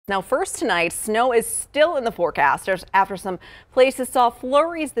Now, first tonight, snow is still in the forecast after some places saw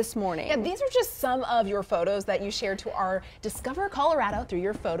flurries this morning. Yeah, these are just some of your photos that you shared to our Discover Colorado Through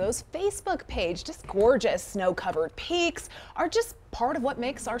Your Photos Facebook page. Just gorgeous snow-covered peaks are just part of what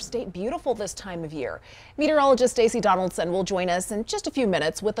makes our state beautiful this time of year. Meteorologist Stacey Donaldson will join us in just a few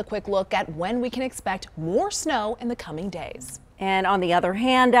minutes with a quick look at when we can expect more snow in the coming days. And on the other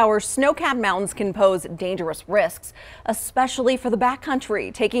hand, our snow-capped mountains can pose dangerous risks, especially for the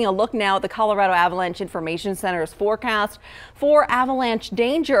backcountry. Taking a look now at the Colorado Avalanche Information Center's forecast for avalanche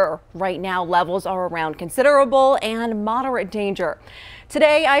danger. Right now, levels are around considerable and moderate danger.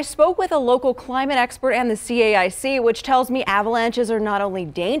 Today, I spoke with a local climate expert and the CAIC, which tells me avalanches are not only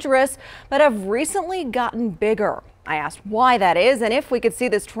dangerous, but have recently gotten bigger. I asked why that is and if we could see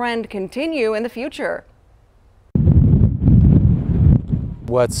this trend continue in the future.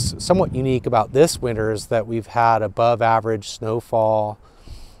 What's somewhat unique about this winter is that we've had above average snowfall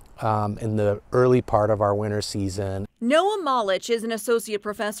in the early part of our winter season. Noah Malich is an associate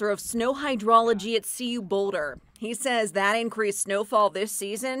professor of snow hydrology at CU Boulder. He says that increased snowfall this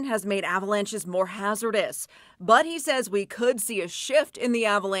season has made avalanches more hazardous. But he says we could see a shift in the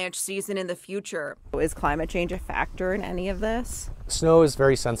avalanche season in the future. Is climate change a factor in any of this? Snow is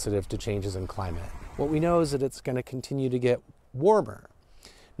very sensitive to changes in climate. What we know is that it's going to continue to get warmer.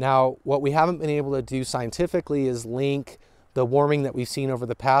 Now, what we haven't been able to do scientifically is link the warming that we've seen over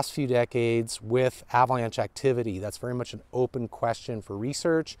the past few decades with avalanche activity. That's very much an open question for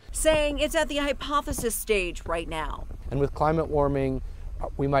research. Saying it's at the hypothesis stage right now. And with climate warming,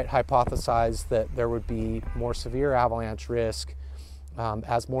 we might hypothesize that there would be more severe avalanche risk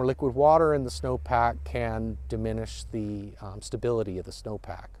as more liquid water in the snowpack can diminish the stability of the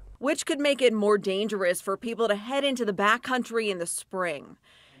snowpack. Which could make it more dangerous for people to head into the backcountry in the spring.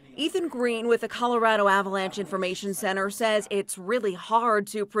 Ethan Green with the Colorado Avalanche Information Center says it's really hard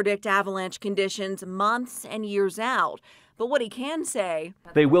to predict avalanche conditions months and years out. But what he can say,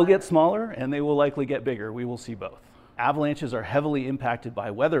 they will get smaller and they will likely get bigger. We will see both. Avalanches are heavily impacted by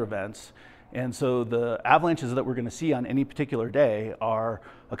weather events. And so the avalanches that we're going to see on any particular day are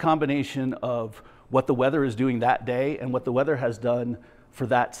a combination of what the weather is doing that day and what the weather has done for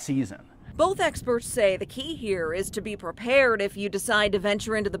that season. Both experts say the key here is to be prepared if you decide to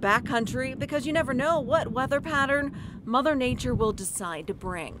venture into the backcountry, because you never know what weather pattern Mother Nature will decide to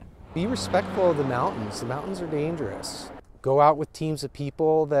bring. Be respectful of the mountains. The mountains are dangerous. Go out with teams of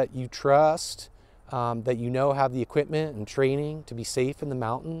people that you trust, that you know have the equipment and training to be safe in the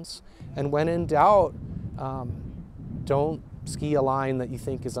mountains. And when in doubt, don't ski a line that you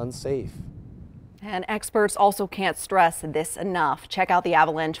think is unsafe. And experts also can't stress this enough. Check out the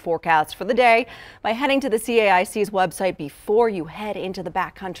avalanche forecast for the day by heading to the CAIC's website before you head into the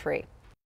backcountry.